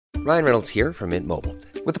Ryan Reynolds here from Mint Mobile.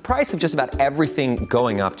 With the price of just about everything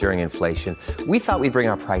going up during inflation, we thought we'd bring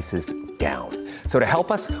our prices down. So to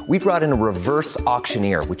help us, we brought in a reverse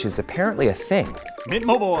auctioneer, which is apparently a thing. Mint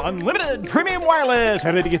Mobile Unlimited Premium Wireless.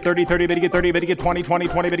 How to get 30, 30, bit to get 30, bit to get 20, 20,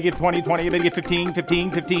 20, bit to get 20, 20, bit to get 15,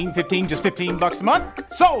 15, 15, 15, just $15 a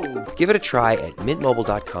month? Sold! Give it a try at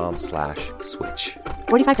mintmobile.com/switch.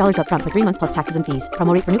 $45 up front for 3 months plus taxes and fees.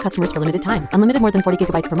 Promo rate for new customers for limited time. Unlimited more than 40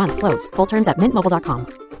 gigabytes per month. Slows full terms at mintmobile.com.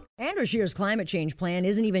 Andrew Scheer's climate change plan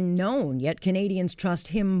isn't even known, yet Canadians trust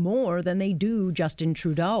him more than they do Justin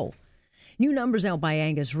Trudeau. New numbers out by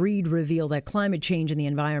Angus Reid reveal that climate change and the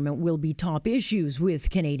environment will be top issues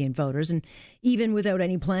with Canadian voters, and even without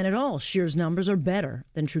any plan at all, Scheer's numbers are better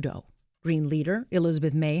than Trudeau. Green leader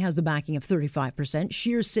Elizabeth May has the backing of 35%.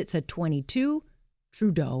 Scheer sits at 22%,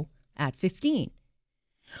 Trudeau at 15%.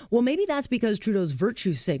 Well, maybe that's because Trudeau's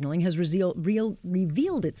virtue signaling has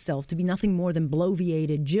revealed itself to be nothing more than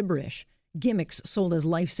bloviated gibberish, gimmicks sold as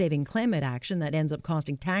life-saving climate action that ends up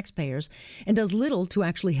costing taxpayers and does little to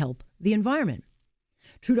actually help the environment.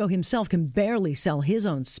 Trudeau himself can barely sell his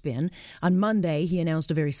own spin. On Monday, he announced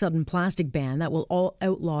a very sudden plastic ban that will all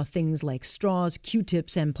outlaw things like straws,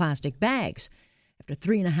 Q-tips, and plastic bags. After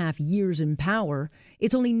 3.5 years in power,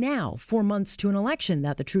 it's only now, 4 months to an election,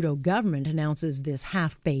 that the Trudeau government announces this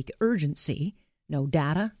half-baked urgency. No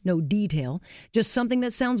data, no detail, just something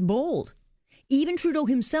that sounds bold. Even Trudeau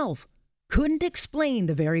himself couldn't explain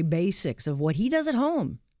the very basics of what he does at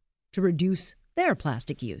home to reduce their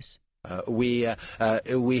plastic use. We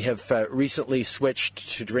have recently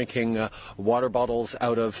switched to drinking water bottles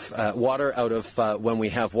out of when we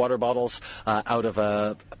have water bottles out of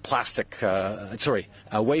a plastic.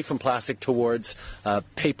 Away from plastic towards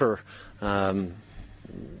paper,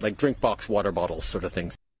 like drink box water bottles, sort of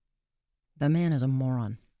things. The man is a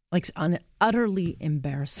moron, utterly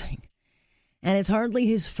embarrassing, and it's hardly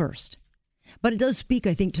his first. But it does speak,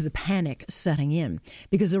 I think, to the panic setting in,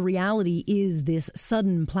 because the reality is this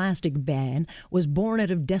sudden plastic ban was born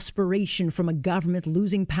out of desperation from a government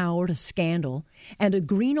losing power to scandal and a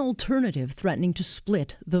green alternative threatening to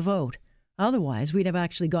split the vote. Otherwise, we'd have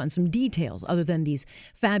actually gotten some details other than these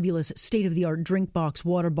fabulous state-of-the-art drink box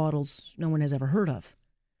water bottles no one has ever heard of.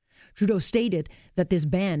 Trudeau stated that this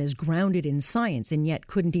ban is grounded in science and yet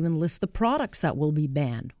couldn't even list the products that will be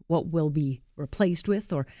banned, what will be replaced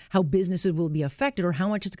with, or how businesses will be affected, or how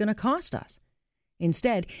much it's going to cost us.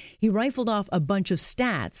 Instead, he rifled off a bunch of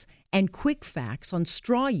stats and quick facts on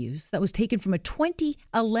straw use that was taken from a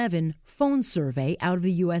 2011 phone survey out of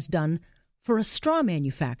the U.S. done for a straw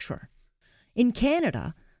manufacturer. In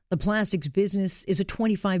Canada, the plastics business is a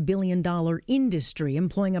 $25 billion industry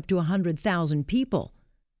employing up to 100,000 people.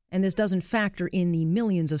 And this doesn't factor in the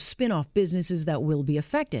millions of spin-off businesses that will be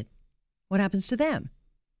affected. What happens to them?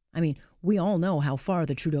 I mean, we all know how far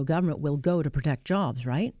the Trudeau government will go to protect jobs,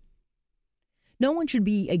 right? No one should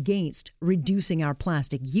be against reducing our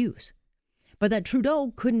plastic use. But that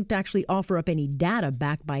Trudeau couldn't actually offer up any data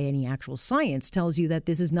backed by any actual science tells you that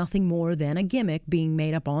this is nothing more than a gimmick being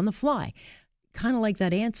made up on the fly. Kind of like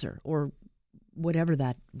that answer, or whatever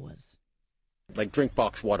that was. Like drink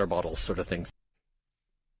box water bottles, sort of things.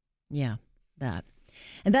 Yeah, that.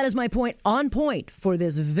 And that is my point on point for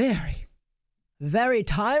this very, very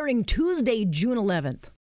tiring Tuesday, June 11th.